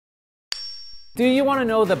Do you want to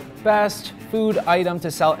know the best food item to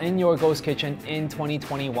sell in your ghost kitchen in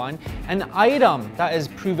 2021? An item that is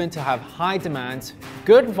proven to have high demands,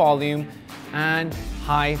 good volume, and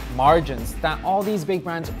high margins. That all these big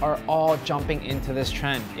brands are all jumping into this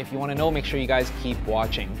trend. If you want to know, make sure you guys keep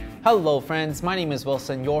watching. Hello friends, my name is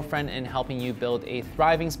Wilson, your friend in helping you build a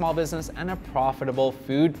thriving small business and a profitable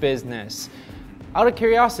food business. Out of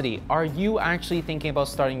curiosity, are you actually thinking about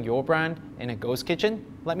starting your brand in a ghost kitchen?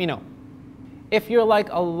 Let me know. If you're like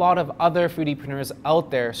a lot of other foodiepreneurs out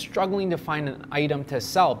there struggling to find an item to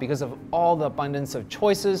sell because of all the abundance of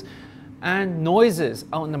choices and noises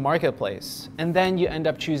out in the marketplace, and then you end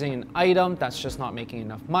up choosing an item that's just not making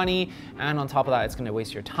enough money, and on top of that, it's going to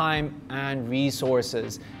waste your time and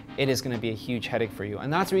resources. It is going to be a huge headache for you.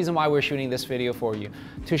 And that's the reason why we're shooting this video for you,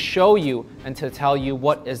 to show you and to tell you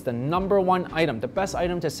what is the #1 item, the best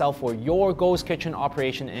item to sell for your ghost kitchen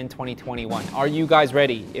operation in 2021. Are you guys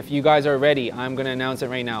ready? If you guys are ready, I'm going to announce it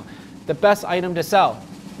right now. The best item to sell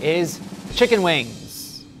is chicken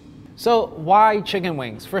wings. So why chicken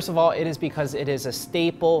wings? First of all, it is because it is a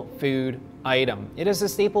staple food item. It is a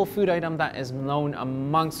staple food item that is known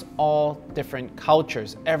amongst all different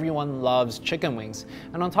cultures. Everyone loves chicken wings.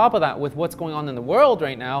 And on top of that, with what's going on in the world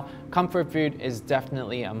right now, comfort food is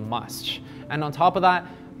definitely a must. And on top of that,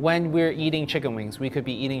 when we're eating chicken wings, we could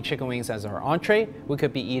be eating chicken wings as our entree, we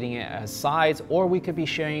could be eating it as sides, or we could be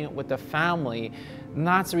sharing it with the family. And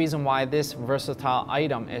that's the reason why this versatile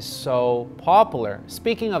item is so popular.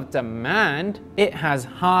 Speaking of demand, it has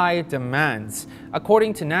high demands.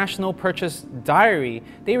 According to National Purchase Diary,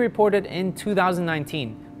 they reported in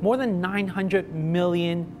 2019, more than 900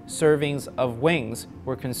 million servings of wings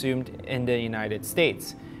were consumed in the United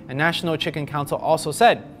States. And National Chicken Council also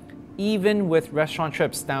said, even with restaurant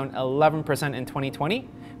trips down 11% in 2020,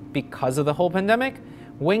 because of the whole pandemic,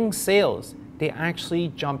 wing sales, they actually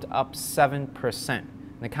jumped up 7%.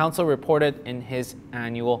 The council reported in his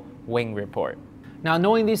annual wing report. Now,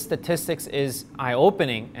 knowing these statistics is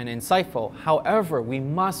eye-opening and insightful. However, we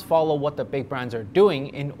must follow what the big brands are doing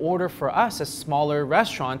in order for us as smaller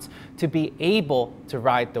restaurants to be able to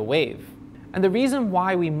ride the wave. And the reason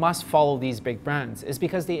why we must follow these big brands is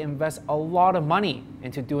because they invest a lot of money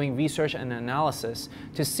into doing research and analysis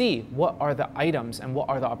to see what are the items and what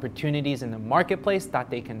are the opportunities in the marketplace that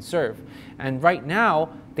they can serve. And right now,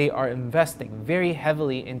 they are investing very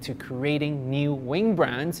heavily into creating new wing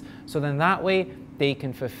brands, so then that way they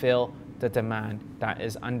can fulfill the demand that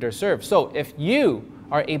is underserved. So if you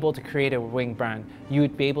are able to create a wing brand, you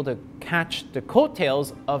would be able to catch the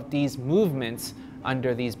coattails of these movements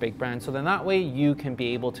under these big brands, so then that way you can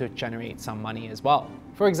be able to generate some money as well.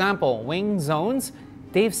 For example, Wing Zones,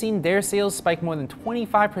 they've seen their sales spike more than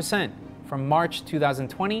 25% from March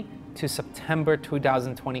 2020 to September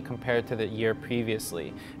 2020 compared to the year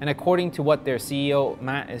previously. And according to what their CEO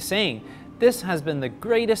Matt is saying, this has been the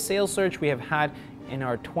greatest sales surge we have had in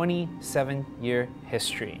our 27-year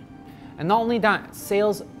history. And not only that,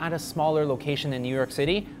 sales at a smaller location in New York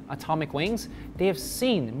City, Atomic Wings, they have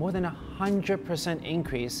seen more than 100%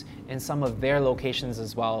 increase in some of their locations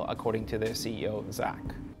as well, according to their CEO, Zach.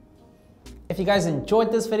 If you guys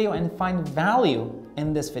enjoyed this video and find value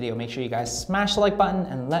in this video, make sure you guys smash the like button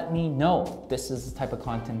and let me know this is the type of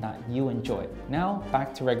content that you enjoy. Now,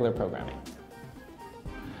 back to regular programming.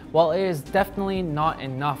 While it is definitely not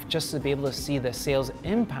enough just to be able to see the sales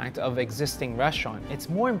impact of existing restaurant, it's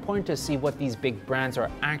more important to see what these big brands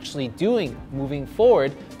are actually doing moving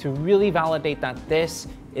forward to really validate that this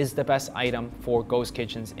is the best item for ghost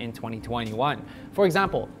kitchens in 2021. For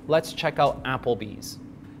example, let's check out Applebee's.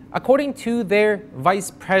 According to their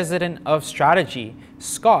Vice President of Strategy,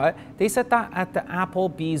 Scott, they said that at the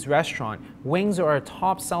Applebee's restaurant, wings are a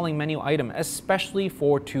top-selling menu item, especially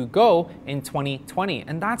for to-go in 2020.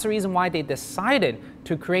 And that's the reason why they decided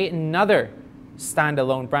to create another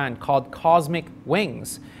standalone brand called Cosmic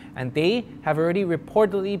Wings. And they have already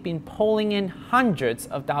reportedly been pulling in hundreds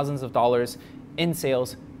of thousands of dollars in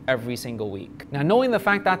sales every single week. Now, knowing the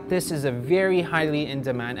fact that this is a very highly in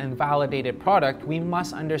demand and validated product, we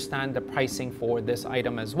must understand the pricing for this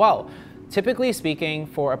item as well. Typically speaking,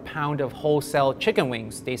 for a pound of wholesale chicken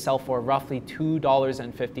wings, they sell for roughly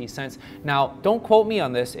 $2.50. Now, don't quote me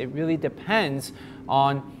on this, it really depends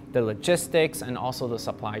on the logistics and also the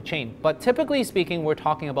supply chain. But typically speaking, we're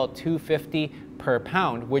talking about $2.50 per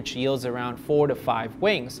pound, which yields around 4 to 5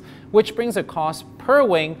 wings, which brings a cost per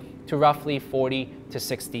wing to roughly 40 to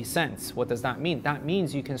 60 cents. What does that mean? That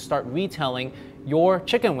means you can start retailing your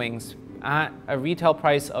chicken wings at a retail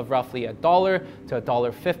price of roughly $1 to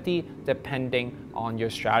 $1.50, depending on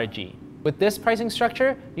your strategy. With this pricing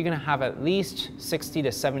structure, you're gonna have at least 60 to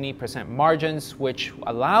 70% margins, which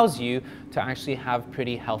allows you to actually have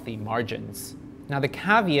pretty healthy margins. Now, the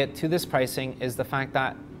caveat to this pricing is the fact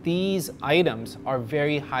that these items are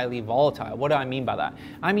very highly volatile. What do I mean by that?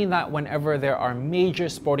 I mean that whenever there are major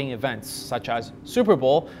sporting events, such as Super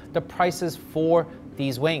Bowl, the prices for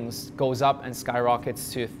these wings goes up and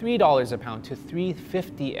skyrockets to $3 a pound to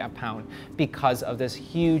 $3.50 a pound because of this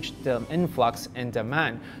huge influx in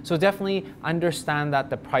demand. So definitely understand that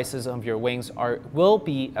the prices of your wings will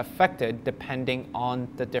be affected depending on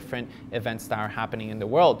the different events that are happening in the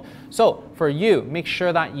world. So for you, make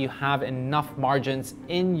sure that you have enough margins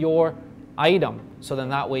in your item so then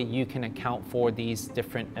that way you can account for these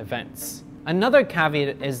different events. Another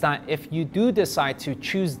caveat is that if you do decide to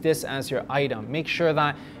choose this as your item, make sure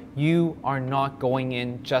that you are not going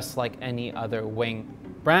in just like any other wing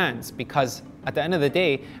brands, because at the end of the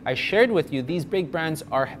day, I shared with you, these big brands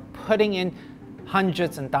are putting in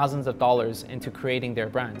hundreds and thousands of dollars into creating their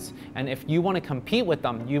brands. And if you want to compete with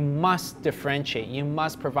them, you must differentiate. You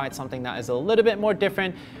must provide something that is a little bit more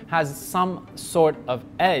different, has some sort of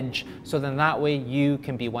edge, so then that way you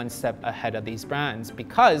can be one step ahead of these brands.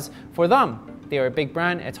 Because for them, they are a big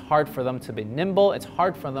brand, it's hard for them to be nimble, it's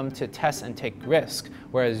hard for them to test and take risk.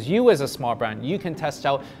 Whereas you as a small brand, you can test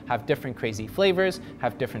out, have different crazy flavors,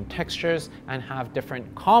 have different textures, and have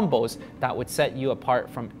different combos that would set you apart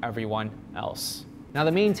from everyone else. Now,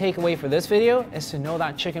 the main takeaway for this video is to know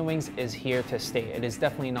that chicken wings is here to stay. It is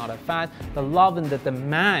definitely not a fad. The love and the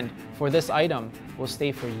demand for this item will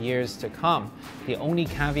stay for years to come. The only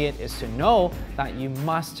caveat is to know that you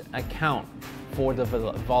must account for the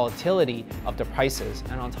volatility of the prices,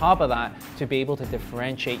 and on top of that, to be able to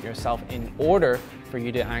differentiate yourself in order for you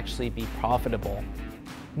to actually be profitable.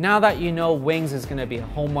 Now that you know wings is going to be a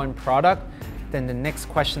home run product, then the next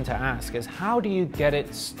question to ask is, how do you get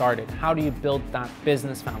it started? How do you build that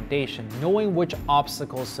business foundation? Knowing which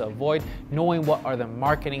obstacles to avoid, knowing what are the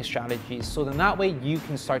marketing strategies, so then that way you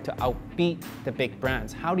can start to outbeat the big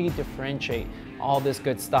brands. How do you differentiate all this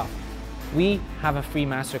good stuff? We have a free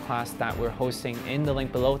masterclass that we're hosting in the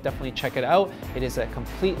link below. Definitely check it out. It is a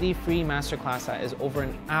completely free masterclass that is over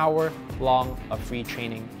an hour long of free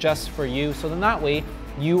training just for you. So then that way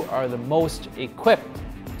you are the most equipped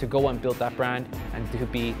to go and build that brand and to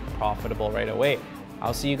be profitable right away.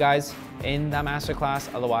 I'll see you guys in that masterclass.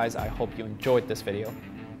 Otherwise, I hope you enjoyed this video.